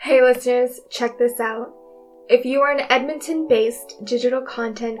Hey listeners, check this out. If you are an Edmonton-based digital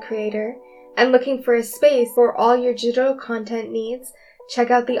content creator and looking for a space for all your digital content needs,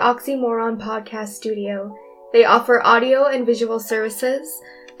 check out the Oxymoron Podcast Studio. They offer audio and visual services,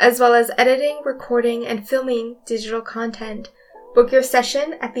 as well as editing, recording, and filming digital content. Book your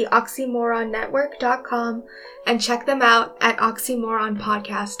session at the oxymoronnetwork.com and check them out at Oxymoron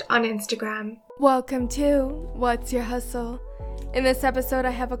Podcast on Instagram. Welcome to What's Your Hustle? In this episode, I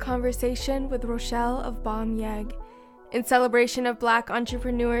have a conversation with Rochelle of Bomb Yeg. In celebration of Black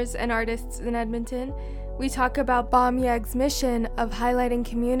entrepreneurs and artists in Edmonton, we talk about Bomb Yeg's mission of highlighting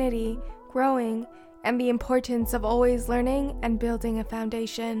community, growing, and the importance of always learning and building a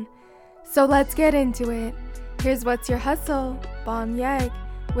foundation. So let's get into it. Here's What's Your Hustle, Bomb Yeg,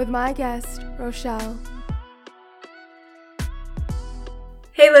 with my guest, Rochelle.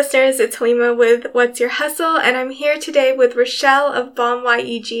 Hey listeners, it's Halima with What's Your Hustle, and I'm here today with Rochelle of Bomb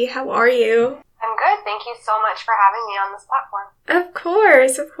YEG. How are you? I'm good. Thank you so much for having me on this platform. Of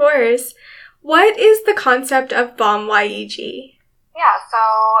course. What is the concept of Bomb YEG? Yeah, so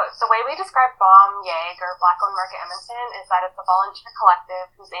the way we describe Bomb Yeg, or Black-Owned Market Edmonton, is that it's a volunteer collective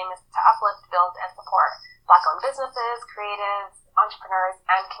whose aim is to uplift, build, and support Black-owned businesses, creatives, entrepreneurs,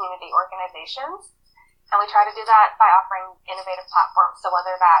 and community organizations. And we try to do that by offering innovative platforms. So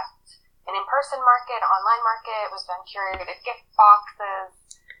whether that's an in-person market, online market, we've done curated gift boxes,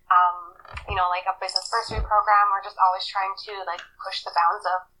 like a business bursary program. We're just always trying to push the bounds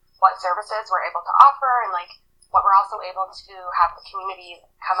of what services we're able to offer and what we're also able to have the community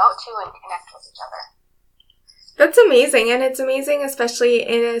come out to and connect with each other. That's amazing. And it's amazing, especially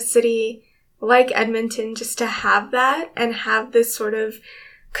in a city like Edmonton, just to have that and have this sort of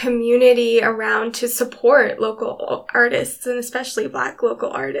community around to support local artists and especially Black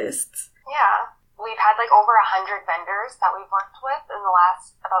local artists. Yeah. We've had over 100 vendors that we've worked with in the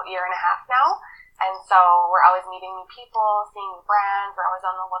last about year and a half now. And so we're always meeting new people, seeing new brands. We're always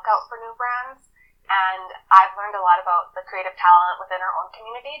on the lookout for new brands. And I've learned a lot about the creative talent within our own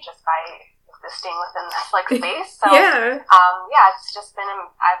community just by existing within this space. So yeah, it's just been a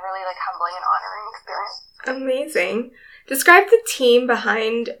really humbling and honoring experience. Amazing. Describe the team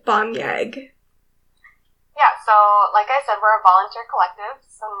behind Bomb Yeg. Yeah, so like I said, we're a volunteer collective,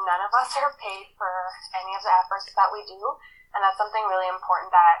 so none of us are paid for any of the efforts that we do. And that's something really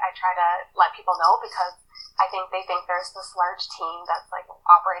important that I try to let people know, because I think they think there's this large team that's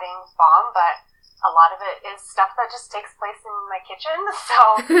operating Bomb, but a lot of it is stuff that just takes place in my kitchen.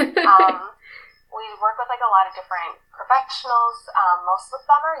 So we work with a lot of different professionals. Most of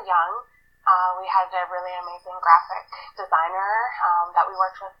them are young. We had a really amazing graphic designer that we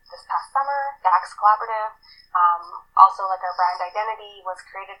worked with this past summer, Dax Collaborative. Also, our brand identity was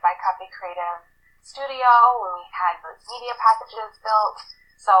created by Copy Creative Studio when we had the media packages built.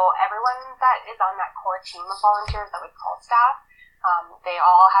 So everyone that is on that core team of volunteers that we call staff, they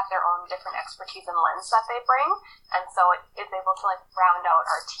all have their own different expertise and lens that they bring, and so it is able to round out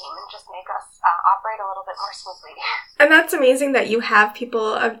our team and just make us operate a little bit more smoothly. And that's amazing that you have people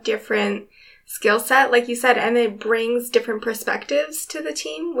of different skill set, like you said, and it brings different perspectives to the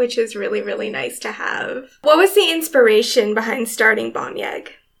team, which is really, really nice to have. What was the inspiration behind starting Bomb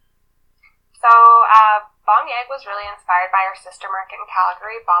Yeg? So, Bomb Yeg was really inspired by our sister market in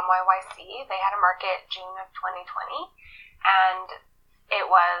Calgary, Bomb YYC. They had a market June of 2020, and it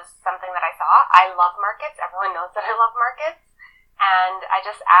was something that I saw. I love markets. Everyone knows that I love markets. And I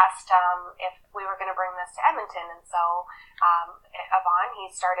just asked if we were going to bring this to Edmonton. And so Yvonne, he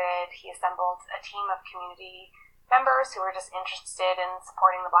assembled a team of community members who were just interested in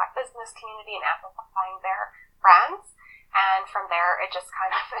supporting the Black business community and amplifying their brands. And from there, it just kind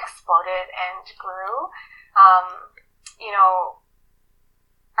of exploded and grew.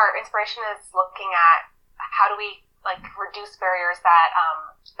 Our inspiration is looking at how do we reduce barriers that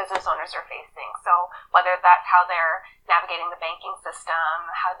business owners are facing. So whether that's how they're navigating the banking system,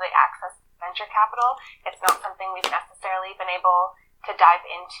 how they access venture capital, it's not something we've necessarily been able to dive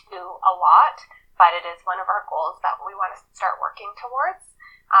into a lot, but it is one of our goals that we want to start working towards.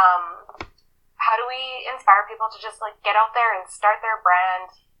 How do we inspire people to just get out there and start their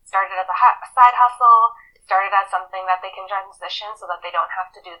brand, start it as a side hustle, start it as something that they can transition so that they don't have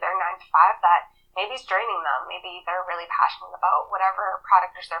to do their 9-to-5 that maybe it's draining them. Maybe they're really passionate about whatever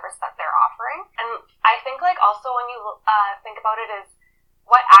product or service that they're offering. And I think also when you think about it is,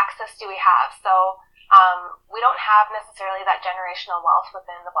 what access do we have? So we don't have necessarily that generational wealth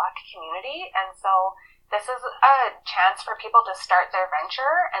within the Black community. And so this is a chance for people to start their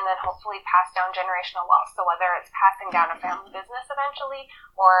venture and then hopefully pass down generational wealth. So whether it's passing down a family business eventually,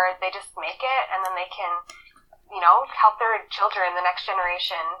 or they just make it and then they can help their children, the next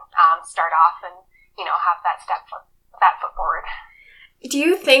generation, start off and, have that foot forward. Do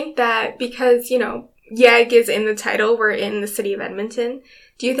you think that because, YEG is in the title, we're in the city of Edmonton,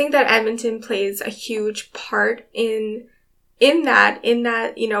 do you think that Edmonton plays a huge part in that,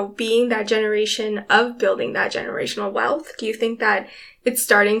 being that generation of building that generational wealth? Do you think that it's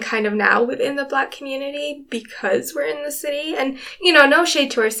starting kind of now within the Black community because we're in the city? And, no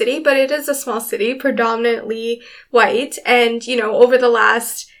shade to our city, but it is a small city, predominantly white. And, over the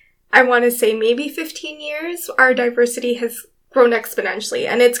last, I want to say maybe 15 years, our diversity has grown exponentially.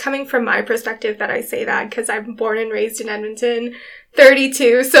 And it's coming from my perspective that I say that because I'm born and raised in Edmonton,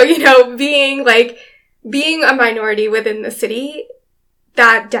 32. So, being a minority within the city,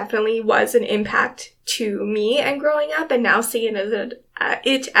 that definitely was an impact to me and growing up, and now seeing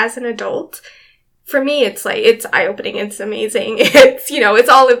it as an adult. For me, it's eye-opening, it's amazing, it's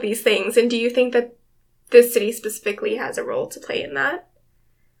all of these things. And do you think that this city specifically has a role to play in that?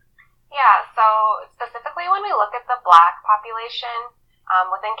 Yeah, so specifically when we look at the Black population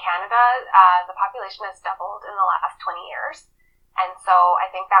within Canada, the population has doubled in the last 20 years. And so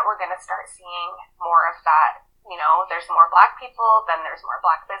I think that we're going to start seeing more of that. There's more Black people, then there's more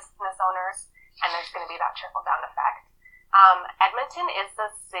Black business owners, and there's going to be that trickle-down effect. Edmonton is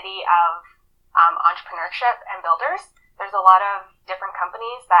the city of entrepreneurship and builders. There's a lot of different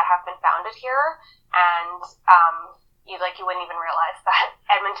companies that have been founded here, and you wouldn't even realize that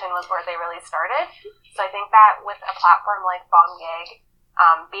Edmonton was where they really started. So I think that with a platform like BOM-YEG,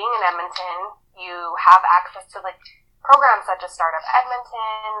 being in Edmonton, you have access to programs such as Startup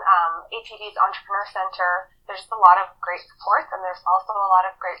Edmonton, ATV's Entrepreneur Center. There's a lot of great support, and there's also a lot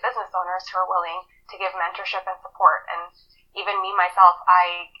of great business owners who are willing to give mentorship and support. And even me, myself,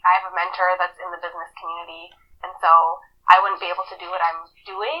 I have a mentor that's in the business community, and so I wouldn't be able to do what I'm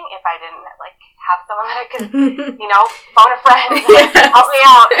doing if I didn't have someone that I could, phone a friend and help me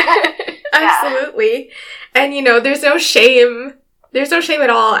out. Absolutely. And there's no shame. There's no shame at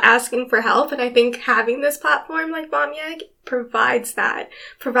all asking for help, and I think having this platform like BOM-YEG provides that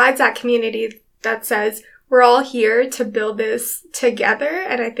community that says we're all here to build this together,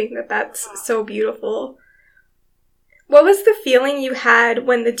 and I think that that's so beautiful. What was the feeling you had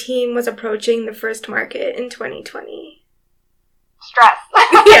when the team was approaching the first market in 2020? Stress.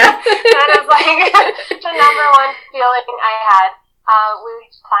 Yeah. That is the number one feeling I had.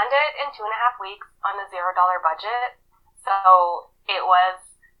 We planned it in 2.5 weeks on a $0 budget, so it was,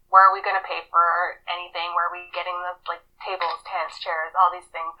 where are we going to pay for anything? Where are we getting the tables, tents, chairs, all these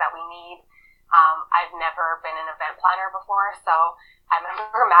things that we need? I've never been an event planner before, so I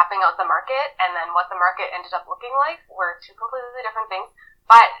remember mapping out the market, and then what the market ended up looking like were two completely different things.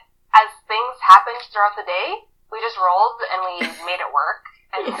 But as things happened throughout the day, we just rolled and we made it work.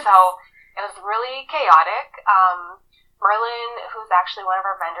 And so it was really chaotic. Merlin, who's actually one of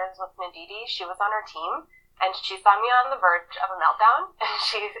our vendors with Nadidi, she was on our team. And she saw me on the verge of a meltdown, and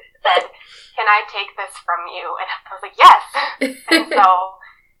she said, "Can I take this from you?" And I was like, "Yes." And so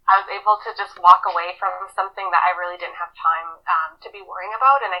I was able to just walk away from something that I really didn't have time to be worrying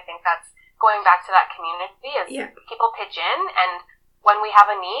about. And I think that's going back to that community is people pitch in, and when we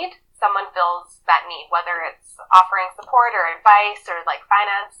have a need, someone fills that need, whether it's offering support or advice or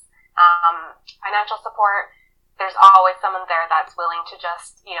finance, financial support. There's always someone there that's willing to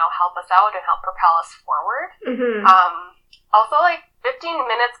just, help us out and help propel us forward. Mm-hmm. Also, 15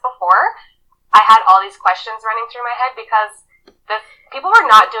 minutes before, I had all these questions running through my head because people were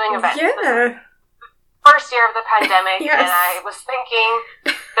not doing events. Yeah. First year of the pandemic, Yes. And I was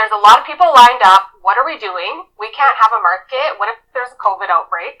thinking, there's a lot of people lined up. What are we doing? We can't have a market. What if there's a COVID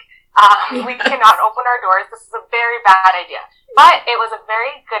outbreak? We cannot open our doors. This is a very bad idea. But it was a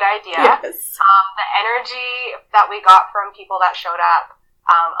very good idea. Yes. The energy that we got from people that showed up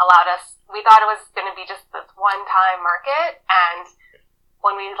allowed us, we thought it was going to be just this one-time market, and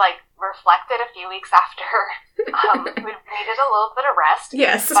when we reflected a few weeks after, we needed a little bit of rest.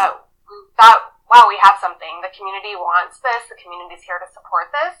 Yes. But we thought, wow, we have something. The community wants this. The community's here to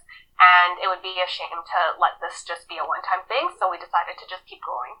support this. And it would be a shame to let this just be a one-time thing, so we decided to just keep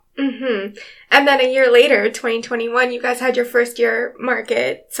going. Mm-hmm. And then a year later, 2021, you guys had your first year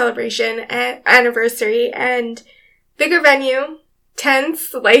market celebration anniversary, and bigger venue,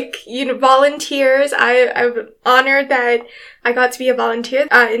 tents, volunteers. I'm honored that I got to be a volunteer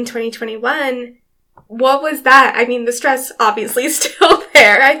in 2021. What was that? I mean, the stress obviously is still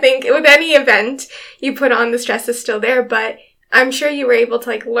there. I think with any event you put on, the stress is still there, but I'm sure you were able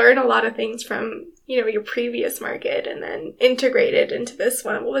to learn a lot of things from, your previous market and then integrate it into this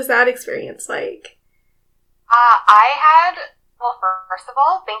one. What was that experience like? I had Well, first of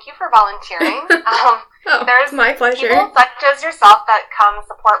all, thank you for volunteering. There's my pleasure. People such as yourself that come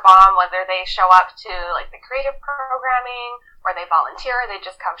support BOM, whether they show up to like the creative programming or they volunteer, or they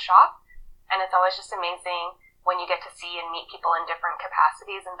just come shop. And it's always just amazing when you get to see and meet people in different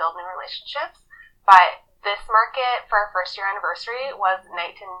capacities and build new relationships. But this market for our first year anniversary was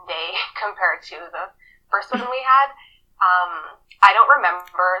night and day compared to the first one we had. I don't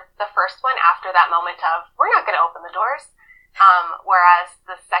remember the first one after that moment of, we're not going to open the doors. Whereas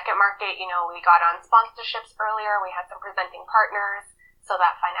the second market, we got on sponsorships earlier. We had some presenting partners, so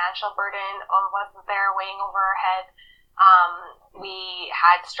that financial burden wasn't there weighing over our head. We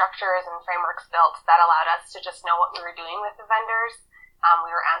had structures and frameworks built that allowed us to just know what we were doing with the vendors.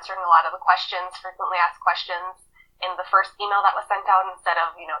 We were answering a lot of the questions, frequently asked questions in the first email that was sent out instead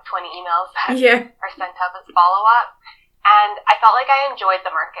of, 20 emails that are sent out as follow-up. And I felt like I enjoyed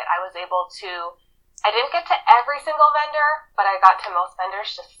the market. I didn't get to every single vendor, but I got to most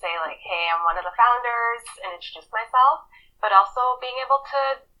vendors just to say like, hey, I'm one of the founders and introduce myself, but also being able to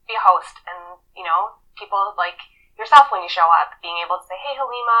be a host and, people like yourself when you show up, being able to say, hey,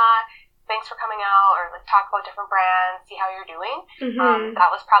 Halima, thanks for coming out, or like talk about different brands, see how you're doing. Mm-hmm.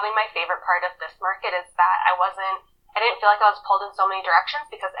 That was probably my favorite part of this market, is that I didn't feel like I was pulled in so many directions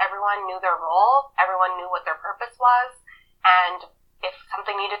because everyone knew their role, everyone knew what their purpose was, and if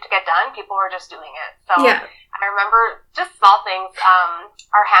something needed to get done, people were just doing it. So I remember just small things.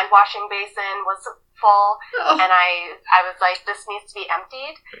 Our hand washing basin was full, and I was like, this needs to be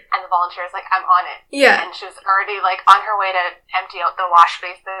emptied. And the volunteer was like, I'm on it. Yeah. And she was already like on her way to empty out the wash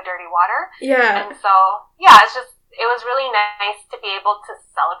base, the dirty water. Yeah. And so, it was really nice to be able to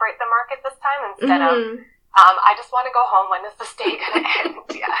celebrate the market this time instead of, I just want to go home. When is this day going to end?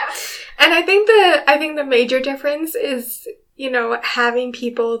 Yeah. And I think the major difference is, having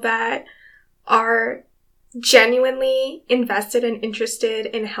people that are genuinely invested and interested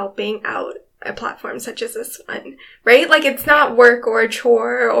in helping out a platform such as this one, right? Like, it's not work or a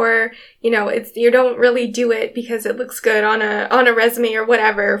chore or, you don't really do it because it looks good on a resume or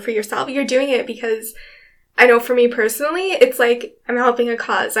whatever for yourself. You're doing it because, I know for me personally, it's like I'm helping a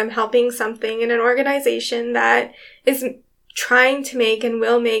cause. I'm helping something in an organization that is trying to make and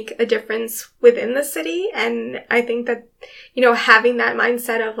will make a difference within the city. And I think that, having that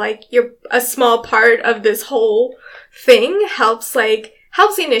mindset of like, you're a small part of this whole thing helps the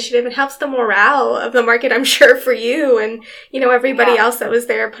initiative and helps the morale of the market, I'm sure, for you and, everybody else that was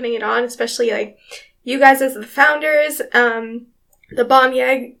there putting it on, especially like you guys as the founders, the BOM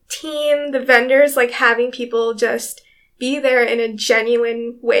YAG team, the vendors, like having people just be there in a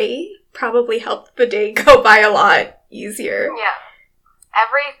genuine way probably helped the day go by a lot easier. Yeah.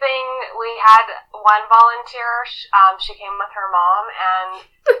 Everything, we had one volunteer, she came with her mom, and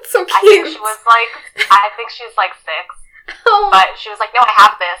that's so cute. I think she's like 6. Oh. But she was like, no, I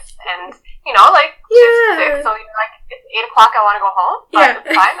have this, and, she's 6, so you're like, it's 8 o'clock, I want to go home, but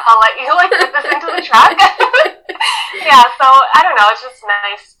it's fine, I'll let you, put this into the truck. Yeah, so, I don't know, it's just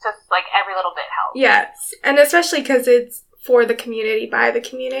nice to, every little bit helps. Yes, and especially because it's for the community, by the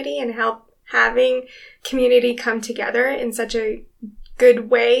community, and having community come together in such a good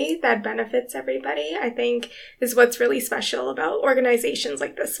way that benefits everybody, I think, is what's really special about organizations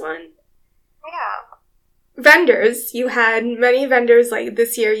like this one. Yeah. Vendors, you had many vendors, like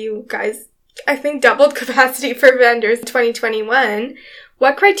this year you guys, I think, doubled capacity for vendors in 2021.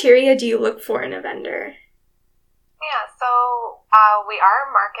 What criteria do you look for in a vendor? Yeah, so we are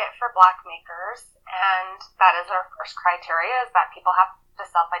a market for Black makers, and that is our first criteria, is that people have to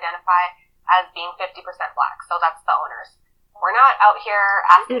self-identify as being 50% Black, so that's the owners. We're not out here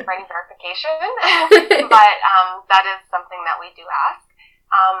asking for any verification, but that is something that we do ask.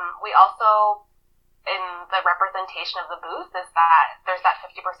 We also, in the representation of the booth, is that there's that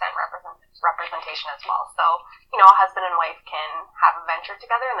 50% representation as well. So, a husband and wife can have a venture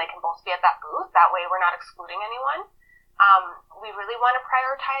together and they can both be at that booth. That way we're not excluding anyone. We really want to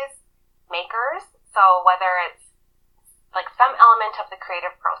prioritize makers. So whether it's like some element of the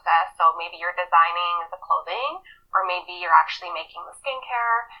creative process, so maybe you're designing the clothing, or maybe you're actually making the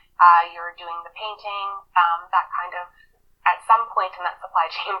skincare, you're doing the painting, that kind of, at some point in that supply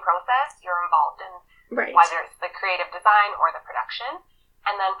chain process, you're involved in whether it's the creative design or the production.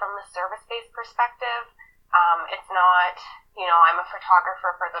 And then from the service-based perspective, it's not, I'm a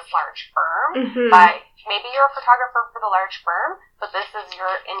photographer for this large firm, but maybe you're a photographer for the large firm, but this is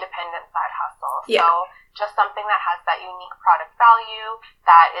your independent side hustle. Yeah. So just something that has that unique product value,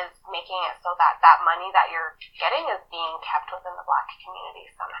 that is making it so that that money that you're getting is being kept within the Black community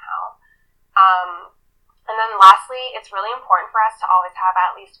somehow. And then lastly, it's really important for us to always have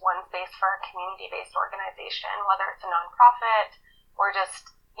at least one space for a community-based organization, whether it's a nonprofit or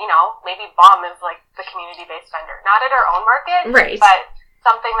just, maybe BOM is like the community-based vendor. Not at our own market, right, but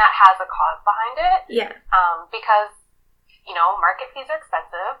something that has a cause behind it. Yeah. Because, market fees are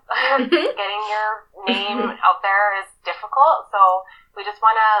expensive. Getting your name out there is difficult. So we just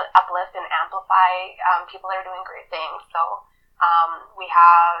want to uplift and amplify people that are doing great things. So we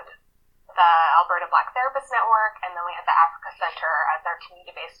had the Alberta Black Therapist Network, and then we had the Africa Center as our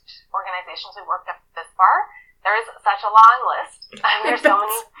community-based organizations we worked up this far. There is such a long list. There's so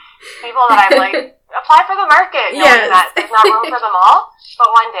many people that I'm like, apply for the market, knowing that there's not room for them all. But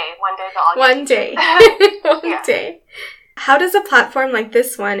one day they'll all One day. One day. How does a platform like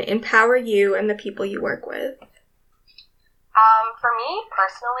this one empower you and the people you work with? For me,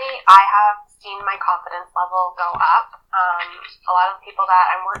 personally, I have seen my confidence level go up. A lot of the people that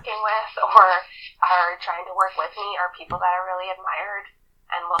I'm working with or are trying to work with me are people that I really admired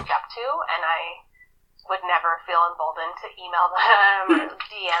and looked up to, and I would never feel emboldened to email them or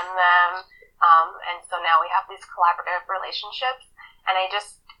DM them. And so now we have these collaborative relationships, and I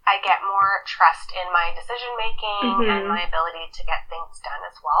get more trust in my decision making and my ability to get things done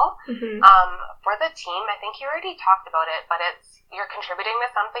as well. For the team, I think you already talked about it, but you're contributing to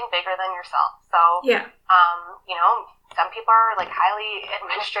something bigger than yourself. So, some people are like highly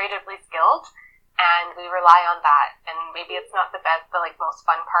administratively skilled, and we rely on that. And maybe it's not the most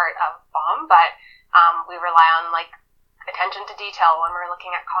fun part of BOM, but we rely on like attention to detail when we're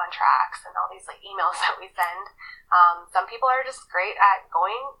looking at contracts and all these like emails that we send. Some people are just great at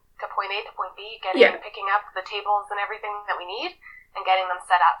going to point A to point B, picking up the tables and everything that we need and getting them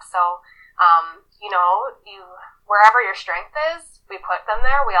set up. So, wherever your strength is, we put them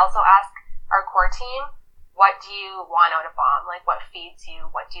there. We also ask our core team, what do you want out of BOM? Like, what feeds you?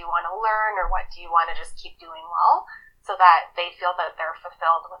 What do you want to learn? Or what do you want to just keep doing well? So that they feel that they're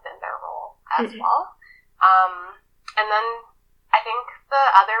fulfilled within their role as well. And then I think the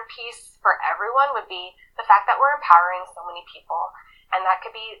other piece for everyone would be the fact that we're empowering so many people. And that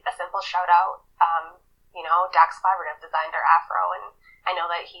could be a simple shout out. Dax Collaborative designed our afro, and I know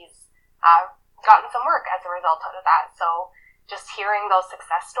that he's gotten some work as a result out of that. So just hearing those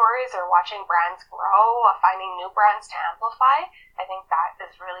success stories or watching brands grow, finding new brands to amplify, I think that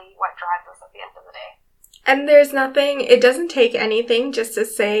is really what drives us at the end of the day. And it doesn't take anything just to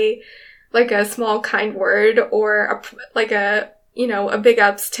say like a small kind word or a big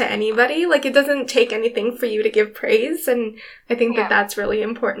ups to anybody. Like, it doesn't take anything for you to give praise. And I think that that's really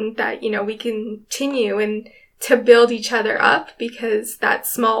important, that, we continue and to build each other up, because that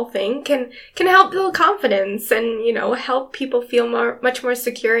small thing can help build confidence and, help people feel much more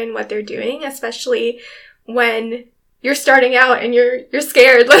secure in what they're doing, especially when you're starting out and you're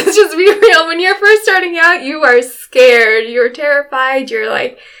scared. Let's just be real. When you're first starting out, you are scared. You're terrified. You're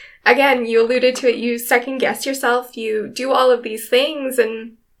like, again, you alluded to it, you second guess yourself, you do all of these things,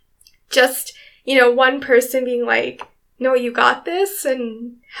 and just, one person being like, no, you got this,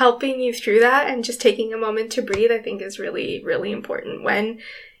 and helping you through that and just taking a moment to breathe, I think is really, really important when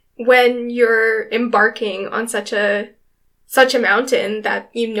you're embarking on such a mountain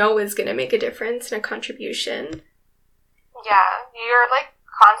that is going to make a difference and a contribution. Yeah, you're like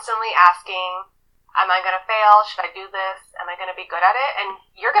constantly asking, am I going to fail? Should I do this? Am I going to be good at it? And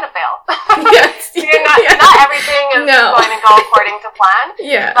you're going to fail. Yes. Not everything is going to go according to plan.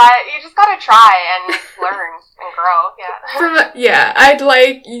 Yeah. But you just got to try and learn and grow.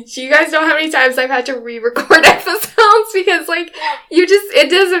 You guys know how many times I've had to re-record episodes because it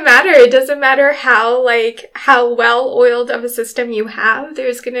doesn't matter. It doesn't matter how well-oiled of a system you have.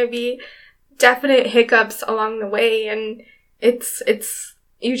 There's going to be definite hiccups along the way, and it's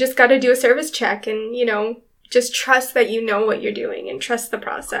you just got to do a service check and, just trust that you know what you're doing and trust the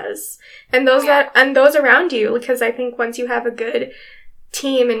process and those around you. Because I think once you have a good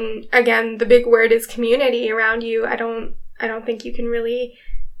team, and again, the big word is community around you, I don't think you can really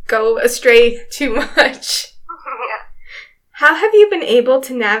go astray too much. Yeah. How have you been able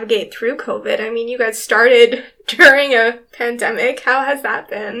to navigate through COVID? I mean, you guys started during a pandemic. How has that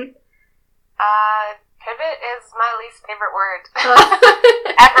been? Pivot is my least favorite word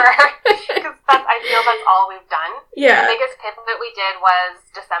ever, because I feel that's all we've done. Yeah. The biggest pivot we did was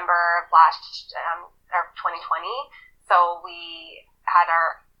December of 2020. So we had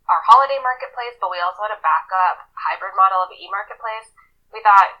our holiday marketplace, but we also had a backup hybrid model of an e-marketplace. We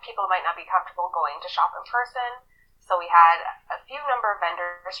thought people might not be comfortable going to shop in person, so we had a few number of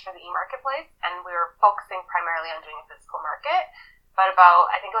vendors for the e-marketplace, and we were focusing primarily on doing a physical market. But about,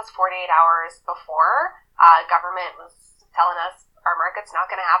 I think it was 48 hours before, government was telling us our market's not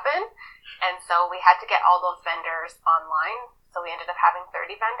going to happen. And so we had to get all those vendors online. So we ended up having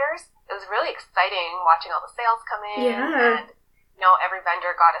 30 vendors. It was really exciting watching all the sales come in. Yeah. And, every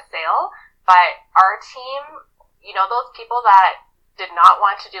vendor got a sale. But our team, those people that did not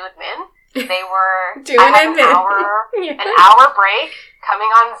want to do admin, they were doing an hour break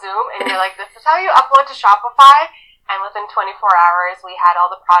coming on Zoom, and you're like, this is how you upload to Shopify. And within 24 hours, we had all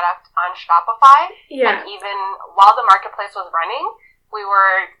the product on Shopify. Yeah. And even while the marketplace was running, we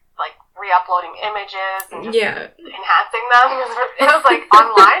were like re-uploading images and just enhancing them. It was like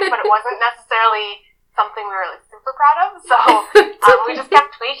online, but it wasn't necessarily something we were like super proud of. So we just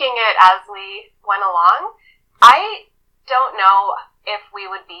kept tweaking it as we went along. I don't know if we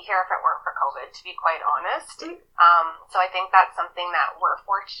would be here if it weren't for COVID, to be quite honest. So I think that's something that we're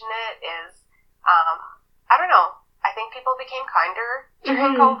fortunate is, I don't know. I think people became kinder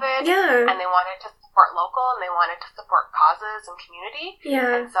during COVID, and they wanted to support local, and they wanted to support causes and community.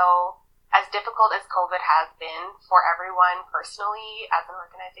 Yeah. And so, as difficult as COVID has been for everyone personally as an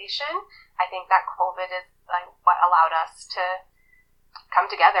organization, I think that COVID is what allowed us to come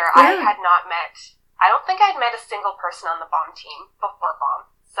together. Yeah. I don't think I'd met a single person on the BOM team before BOM.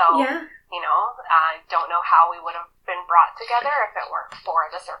 So, I don't know how we would have been brought together if it weren't for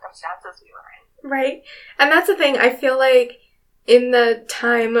the circumstances we were in. Right. And that's the thing. I feel like in the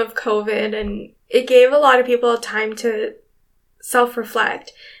time of COVID, and it gave a lot of people time to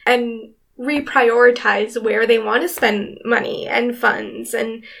self-reflect and reprioritize where they want to spend money and funds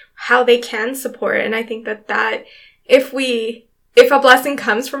and how they can support. And I think that if a blessing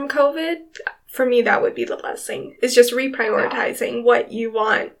comes from COVID, for me, that would be the blessing, is just reprioritizing what you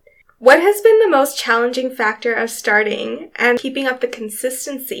want. What has been the most challenging factor of starting and keeping up the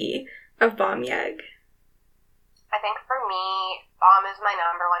consistency of BOM YEG? I think for me, BOM is my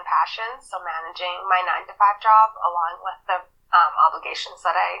number one passion. So managing my 9-to-5 job along with the obligations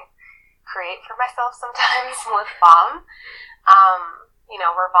that I create for myself sometimes with BOM.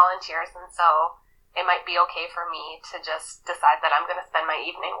 We're volunteers, and so it might be okay for me to just decide that I'm going to spend my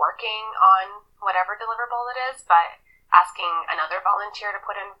evening working on whatever deliverable it is, but asking another volunteer to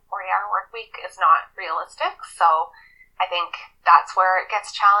put in a 40-hour work week is not realistic. So I think that's where it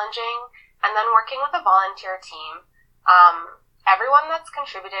gets challenging. And then working with a volunteer team, everyone that's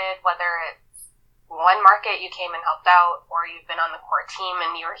contributed, whether it's one market you came and helped out, or you've been on the core team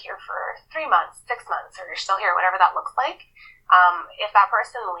and you were here for 3 months, 6 months, or you're still here, whatever that looks like, if that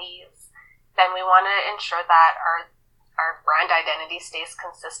person leaves, then we want to ensure that our brand identity stays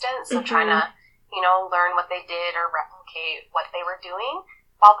consistent. So trying to, learn what they did or replicate what they were doing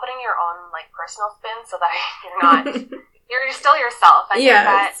while putting your own personal spin so that you're not, you're still yourself. I think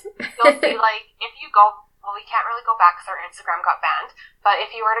that you'll see if you go, well, we can't really go back because our Instagram got banned, but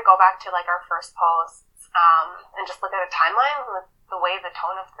if you were to go back to our first posts and just look at a timeline, the way the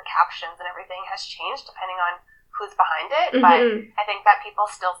tone of the captions and everything has changed depending on who's behind it. But I think that people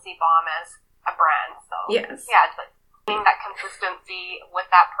still see BOM as a brand. So yes. Yeah, it's that consistency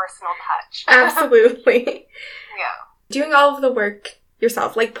with that personal touch. Absolutely. Yeah. Doing all of the work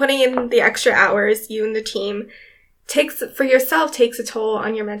yourself, putting in the extra hours, you and the team, takes a toll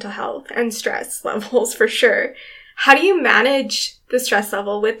on your mental health and stress levels for sure. How do you manage the stress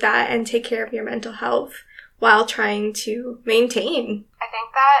level with that and take care of your mental health while trying to maintain? I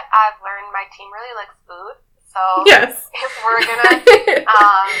think that I've learned my team really likes food. So yes. If we're gonna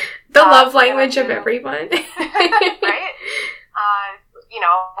the love language of everyone. Right?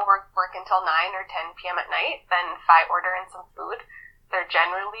 Work until 9 or 10 p.m. at night, then if I order in some food, they're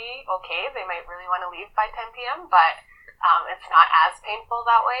generally okay. They might really want to leave by 10 p.m., but it's not as painful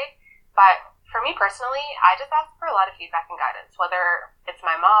that way. But for me personally, I just ask for a lot of feedback and guidance, whether it's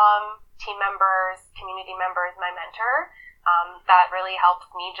my mom, team members, community members, my mentor. That really helps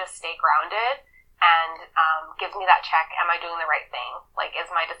me just stay grounded and gives me that check. Am I doing the right thing?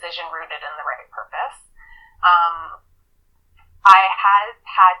 Is my decision rooted in the right purpose? I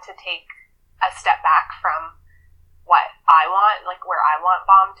had to take a step back from what I want, where I want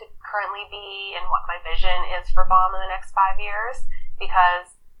BOM to currently be and what my vision is for BOM in the next 5 years,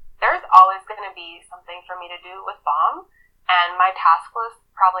 because there's always going to be something for me to do with BOM, and my task list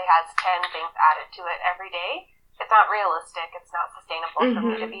probably has 10 things added to it every day. It's not realistic. It's not sustainable for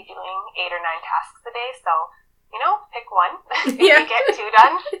me to be doing 8 or 9 tasks a day. So, pick one. If you get 2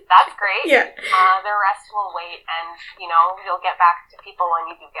 done, that's great. Yeah. The rest will wait, and, you'll get back to people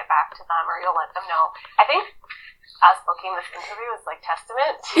when you do get back to them, or you'll let them know. I think us booking this interview is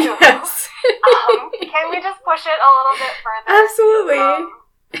testament to, can we just push it a little bit further? Absolutely.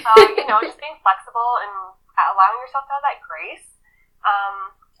 So, just being flexible and allowing yourself to have that grace.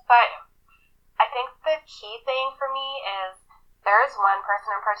 But I think the key thing for me is There is one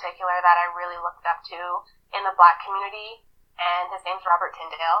person in particular that I really looked up to in the Black community, and his name's Robert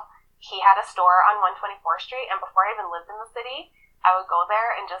Tyndale. He had a store on 124th Street, and before I even lived in the city, I would go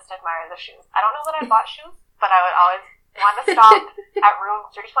there and just admire the shoes. I don't know that I bought shoes, but I would always want to stop at room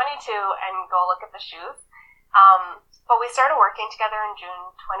 322 and go look at the shoes. But we started working together in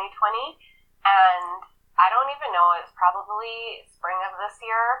June 2020, and I don't even know, it was probably spring of this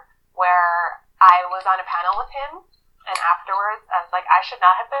year, where I was on a panel with him, and afterwards I was like, I should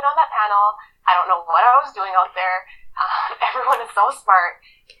not have been on that panel. I don't know what I was doing out there. Everyone is so smart.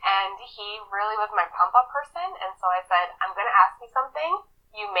 And he really was my pump-up person, and so I said, I'm going to ask you something.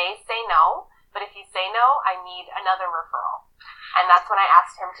 You may say no, but if you say no, I need another referral. And that's when I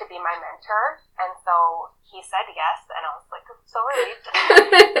asked him to be my mentor, and so he said yes, and I was like, so relieved.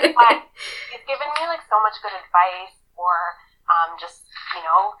 But he's given me like so much good advice, or just, you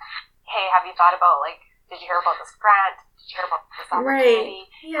know, hey, have you thought about, like, did you hear about this grant? Did you hear about this opportunity?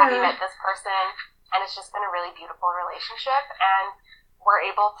 Right. Yeah. Have you met this person? And it's just been a really beautiful relationship, and we're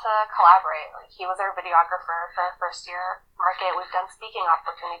able to collaborate. Like, he was our videographer for our first year market. We've done speaking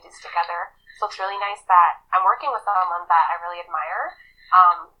opportunities together. So it's really nice that I'm working with someone that I really admire,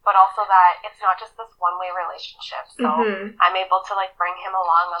 but also that it's not just this one-way relationship. So I'm able to, like, bring him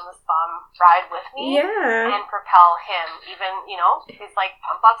along on this ride with me and propel him. Even, you know, these, like,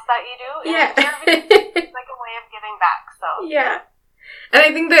 pump-ups that you do. It's like a way of giving back. So yeah. And I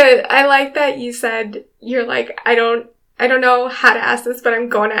think that I like that you said, you're like, I don't know how to ask this, but I'm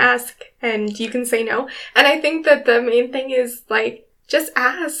going to ask, and you can say no. And I think that the main thing is, like, just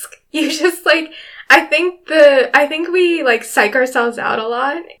ask. You just, like, I think we, like, psych ourselves out a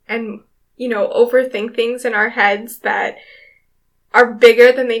lot and, you know, overthink things in our heads that are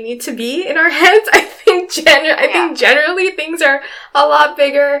bigger than they need to be in our heads. I think generally things are a lot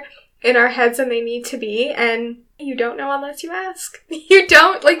bigger in our heads than they need to be, and you don't know unless you ask. You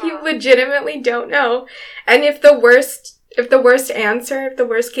don't, like, you legitimately don't know. And if the worst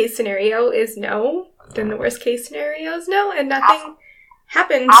case scenario is no, then the worst case scenario is no, and nothing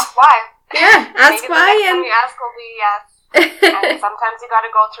happens. Ask why. Yeah, ask why, and the ask will be yes. And sometimes you got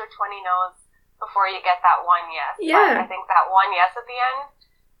to go through 20 no's before you get that one yes. Yeah. But I think that one yes at the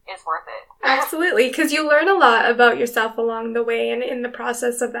end is worth it. Absolutely, because you learn a lot about yourself along the way, and in the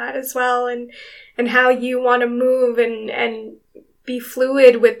process of that as well, and how you want to move and be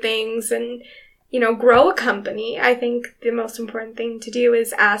fluid with things, and, you know, grow a company. I think the most important thing to do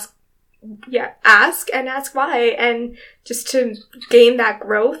is ask and ask why, and just to gain that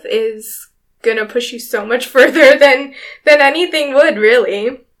growth is gonna push you so much further than anything would,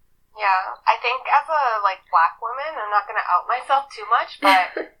 really. Yeah, I think as a, like, Black woman, I'm not gonna out myself too much,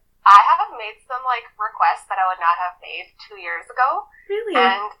 but I have made some, like, requests that I would not have made 2 years ago. Really?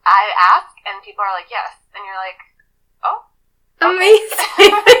 And I ask, and people are like, yes. And you're like, oh.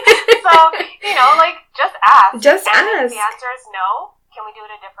 Amazing. So, you know, like, just ask. Just and ask. If the answer is no, can we do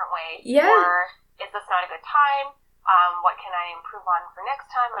it a different way? Yeah. Or is this not a good time? What can I improve on for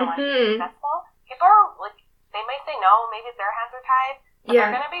next time? I want to be successful. People are, like, they might say no, maybe their hands are tied, but they're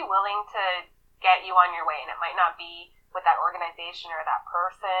going to be willing to get you on your way, and it might not be with that organization or that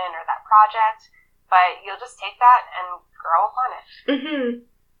person or that project, but you'll just take that and grow upon it.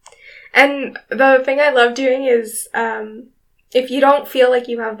 And the thing I love doing is, if you don't feel like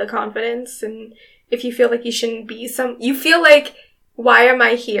you have the confidence, and if you feel like you shouldn't be you feel like, why am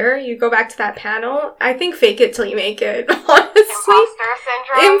I here? You go back to that panel. I think fake it till you make it, honestly.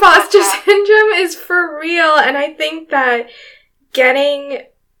 Imposter syndrome is for real, and I think that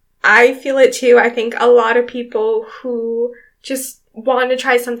I feel it too. I think a lot of people who just want to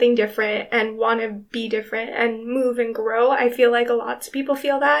try something different and want to be different and move and grow, I feel like lots of people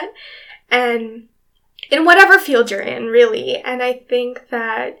feel that. And in whatever field you're in, really. And I think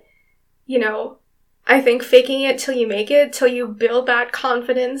that, you know, I think faking it till you make it, till you build that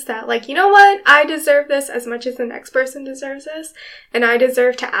confidence that, like, you know what, I deserve this as much as the next person deserves this, and I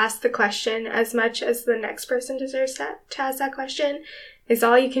deserve to ask the question as much as the next person deserves to ask that question, is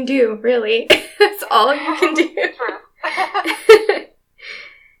all you can do, really. That's all you can do.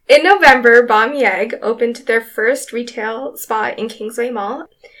 In November, Bami Egg opened their first retail spot in Kingsway Mall.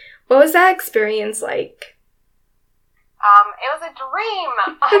 What was that experience like? It was a dream.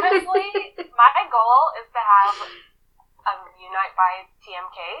 Honestly, my goal is to have a Unite by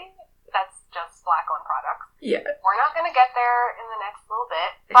TMK that's just Black-owned products. Yeah. We're not going to get there in the next little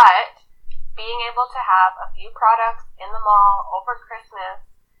bit, but being able to have a few products in the mall over Christmas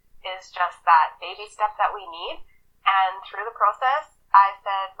is just that baby step that we need. And through the process, I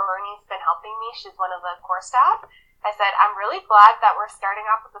said, Bernie's been helping me. She's one of the core staff. I said, I'm really glad that we're starting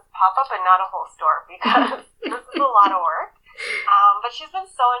off with this pop-up and not a whole store, because this is a lot of work. But she's been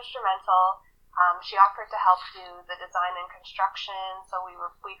so instrumental. She offered to help do the design and construction, so we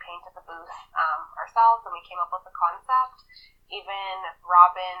painted the booth ourselves, and we came up with the concept. Even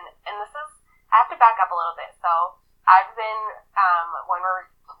Robin, and I have to back up a little bit. So I've been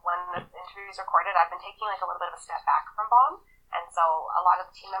when this interview is recorded, I've been taking like a little bit of a step back from BOM, and so a lot of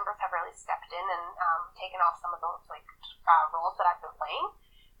the team members have really stepped in and taken off some of those roles that I've been playing.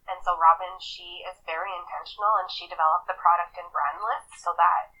 And so Robin, she is very intentional, and she developed the product and brand list so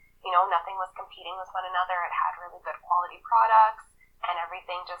that nothing was competing with one another. It had really good quality products, and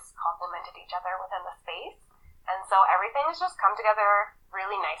everything just complemented each other within the space. And so everything has just come together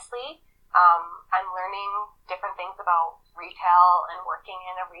really nicely. I'm learning different things about retail and working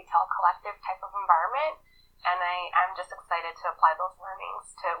in a retail collective type of environment, and I'm just excited to apply those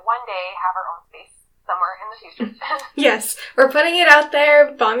learnings to one day have our own space somewhere in the future. Yes, we're putting it out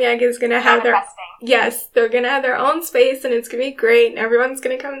there. Bamyag is going to have they're going to have their own space, and it's going to be great, and everyone's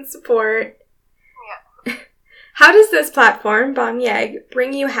going to come and support. Yeah. How does this platform, Bamyag,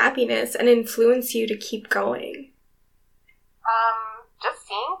 bring you happiness and influence you to keep going? Just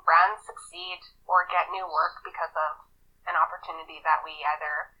seeing brands succeed or get new work because of an opportunity that we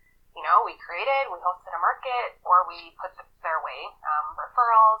either, we created, we hosted a market, or we put their way,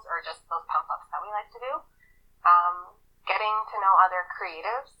 referrals, or just those pump-ups that we like to do. Getting to know other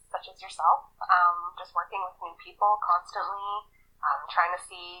creatives, such as yourself, just working with new people constantly, trying to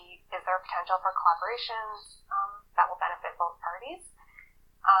see is there potential for collaborations that will benefit both parties.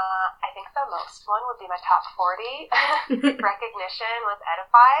 I think the most one would be my top 40 recognition with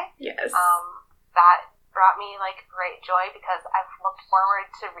Edify. Yes. That brought me great joy because I've looked forward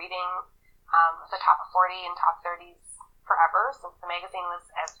to reading the top 40 and top 30s forever since the magazine was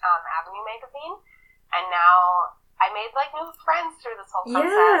Avenue magazine, and now I made new friends through this whole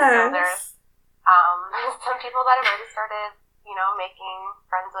process. Yes. So there's some people that I've already started, making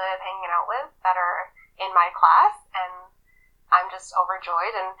friends with, hanging out with, that are in my class, and I'm just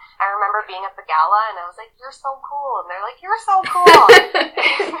overjoyed. And I remember being at the gala, and I was like, "You're so cool," and they're like, "You're so cool."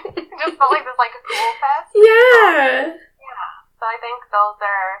 It just felt like this a cool fest. Yeah. So I think those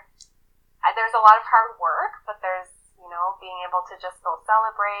are. There's a lot of hard work, but there's being able to just go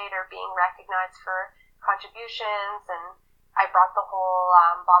celebrate or being recognized for contributions. And I brought the whole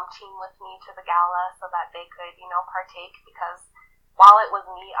BOM team with me to the gala so that they could partake, because while it was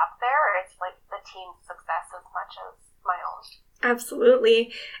me up there, it's the team's success as much as my own.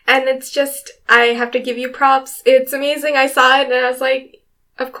 Absolutely. And it's just, I have to give you props. It's amazing. I saw it and I was like,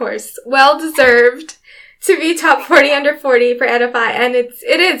 of course, well deserved to be top 40 under 40 for Edify. And it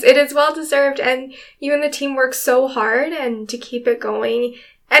is well deserved. And you and the team work so hard, and to keep it going.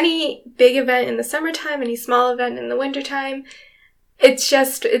 Any big event in the summertime, any small event in the wintertime,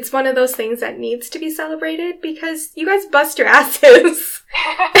 it's one of those things that needs to be celebrated, because you guys bust your asses.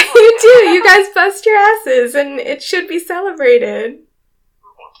 You do. You guys bust your asses, and it should be celebrated.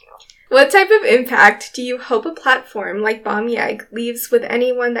 Thank you. What type of impact do you hope a platform like Bamyag leaves with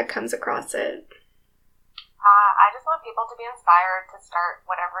anyone that comes across it? I just want people to be inspired to start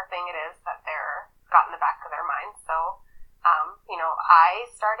whatever thing it is that they're got in the back of their mind. So, I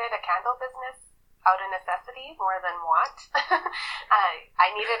started a candle business out of necessity more than want. I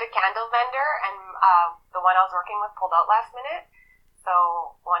needed a candle vendor, and the one I was working with pulled out last minute. So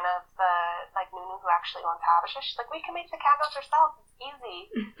one of the, Nunu, who actually owns Habisha, she's like, "We can make the candles ourselves. It's easy."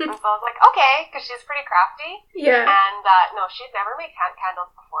 And so I was like, okay, because she's pretty crafty. Yeah. And no, she'd never made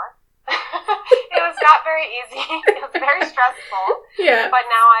candles before. It was not very easy. It was very stressful. Yeah. But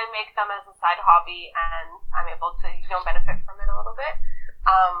now I make them as a side hobby, and I'm able to, benefit from it a little bit.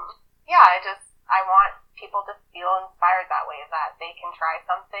 I want people to feel inspired that way, that they can try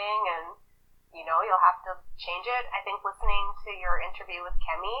something and, you'll have to change it. I think listening to your interview with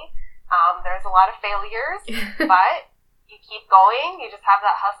Kemi, there's a lot of failures, but you keep going. You just have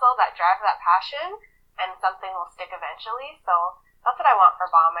that hustle, that drive, that passion, and something will stick eventually. So that's what I want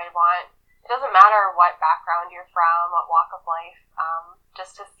for BOM. It doesn't matter what background you're from, what walk of life,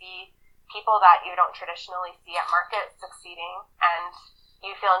 just to see people that you don't traditionally see at markets succeeding, and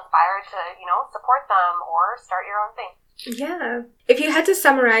you feel inspired to, support them or start your own thing. Yeah. If you had to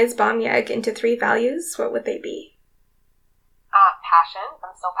summarize Bamyag into 3 values, what would they be? Passion.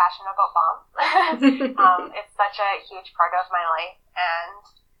 I'm so passionate about BOM. It's such a huge part of my life, and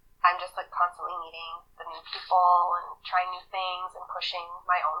I'm just constantly meeting the new people and trying new things and pushing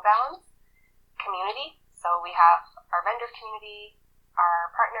my own bounds. Community. So we have our vendor community,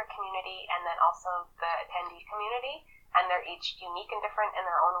 our partner community, and then also the attendee community. And they're each unique and different in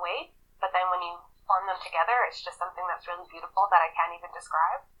their own way. But then when you form them together, it's just something that's really beautiful that I can't even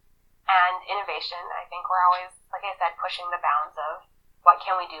describe. and innovation. I think we're always, like I said, pushing the bounds of what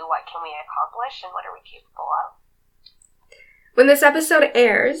can we do, what can we accomplish, and what are we capable of. When this episode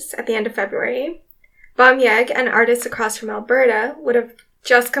airs at the end of February, Bamyeg and artists across from Alberta would have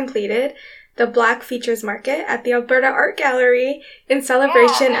just completed the Black Features Market at the Alberta Art Gallery in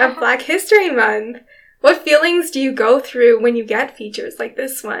celebration of Black History Month. What feelings do you go through when you get features like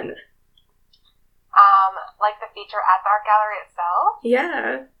this one? Like the feature at the art gallery itself?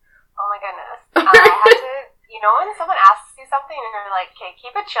 Yeah. Oh my goodness. I had to, when someone asks you something and you're like, okay,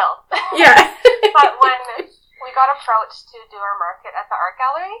 keep it chill. Yeah. But when we got approached to do our market at the art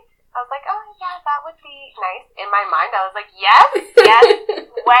gallery, I was like, oh yeah, that would be nice. In my mind, I was like, yes,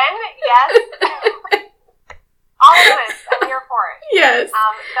 when, yes. All of this, I'm here for it. Yes.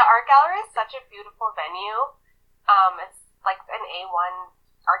 The art gallery is such a beautiful venue. It's like an A1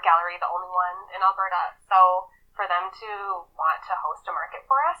 art gallery, the only one in Alberta. So for them to want to host a market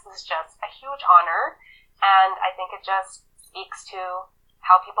for us is just a huge honor. And I think it just speaks to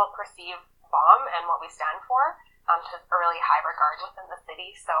how people perceive BOM and what we stand for, to a really high regard within the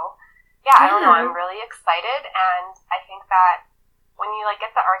city. So yeah, I don't know, I'm really excited. And I think that when you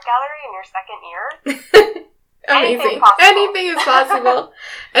get the art gallery in your second year, Amazing. Anything is possible.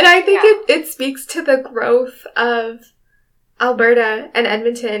 And I think it speaks to the growth of Alberta and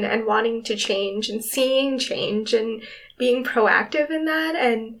Edmonton and wanting to change and seeing change and being proactive in that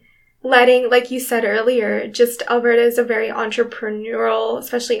and letting, like you said earlier, just Alberta is a very entrepreneurial,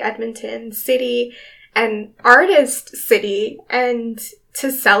 especially Edmonton city and artist city, and to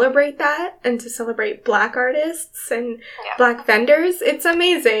celebrate that and to celebrate Black artists and Black vendors, it's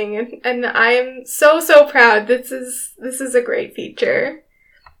amazing. And I am so proud. This is a great feature.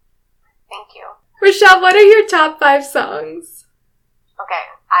 Thank you. Rochelle, what are your top 5 songs? Okay,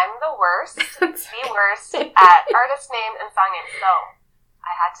 I'm the worst at artist name and song name, so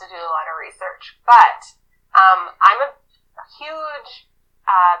I had to do a lot of research. But I'm a huge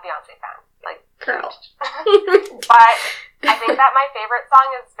Beyonce fan, girl. But I think that my favorite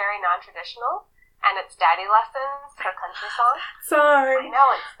song is very non-traditional, and it's Daddy Lessons, her country song. Sorry. I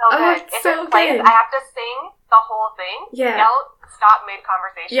know, it's so good. It's if it plays, I have to sing the whole thing. Yeah. Yell, stop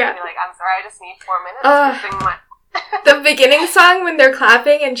mid-conversation, and be like, I'm sorry, I just need 4 minutes to sing my... The beginning song when they're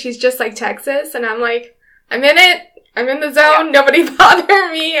clapping and she's just like Texas, and I'm like, I'm in it. I'm in the zone. Nobody bother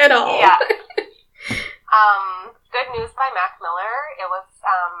me at all. Yeah. Good News by Mac Miller. It was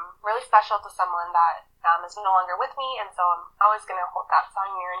really special to someone that is no longer with me, and so I'm always going to hold that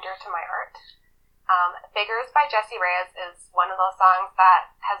song near and dear to my heart. Figures by Jessie Reyez is one of those songs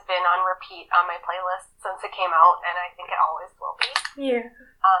that has been on repeat on my playlist since it came out, and I think it always will be. Yeah.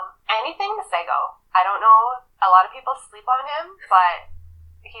 Anything Masego. I don't know, a lot of people sleep on him, but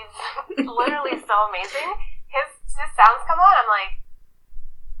he's literally so amazing. His sounds come on, I'm like,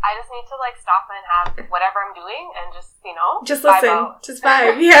 I just need to stop and have whatever I'm doing and just just listen, out. Just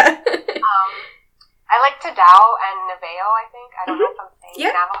vibe. Yeah. I like Tadao and Naveo, I think. I don't know if I'm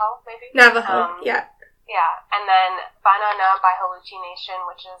saying Navajo, maybe. Navajo, yeah. Yeah, and then Banana by Haluchi Nation,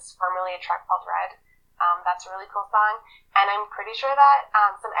 which is formerly a track called Red. That's a really cool song. And I'm pretty sure that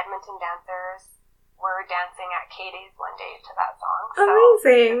some Edmonton dancers were dancing at K-Days one day to that song. So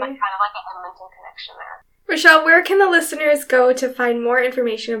amazing. It's kind of like an Edmonton connection there. Rochelle, where can the listeners go to find more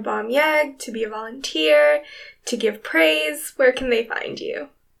information of Bamyeg, to be a volunteer, to give praise? Where can they find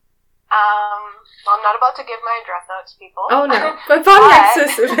you? Well, I'm not about to give my address out to people. Oh, no. But Bamyeg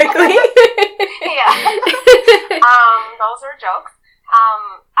specifically. Yeah. Those are jokes.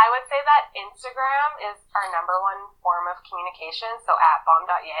 I would say that Instagram is our number one form of communication, so at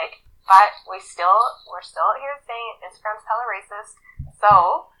bom.yeg. But we're still here saying Instagram's hella racist.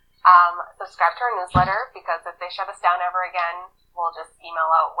 So, subscribe to our newsletter, because if they shut us down ever again, we'll just email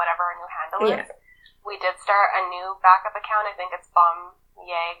out whatever our new handle is. We did start a new backup account. I think it's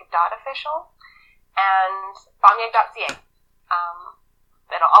bombyeg.official and bombyeg.ca.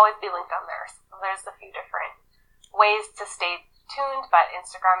 It'll always be linked on there. So there's a few different ways to stay tuned, but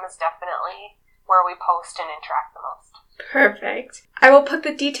Instagram is definitely where we post and interact the most. Perfect. I will put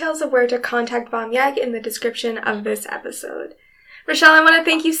the details of where to contact Bamyeg in the description of this episode. Rochelle, I want to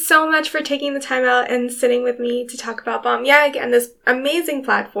thank you so much for taking the time out and sitting with me to talk about Bamyeg and this amazing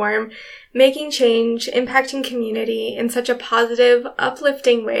platform, making change, impacting community in such a positive,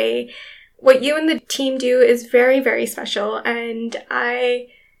 uplifting way. What you and the team do is very, very special, and I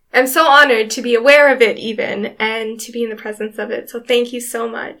am so honored to be aware of it even, and to be in the presence of it. So thank you so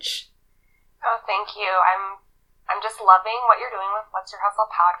much. Oh, thank you. I'm just loving what you're doing with What's Your Hustle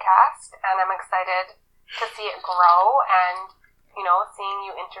podcast, and I'm excited to see it grow and, seeing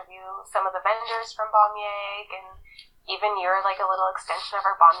you interview some of the vendors from Bamyeg and even you're like a little extension of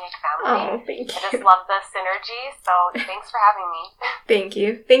our Bamiak family. Oh, thank you. I just love the synergy, so thanks for having me. Thank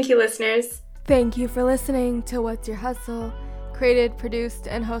you. Thank you, listeners. Thank you for listening to What's Your Hustle, created, produced,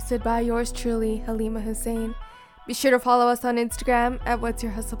 and hosted by yours truly, Halima Hussein. Be sure to follow us on Instagram at What's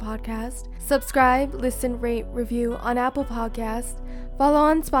Your Hustle Podcast. Subscribe, listen, rate, review on Apple Podcasts, follow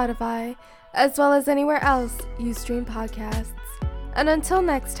on Spotify, as well as anywhere else you stream podcasts. And until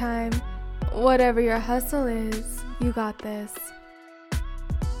next time, whatever your hustle is, you got this.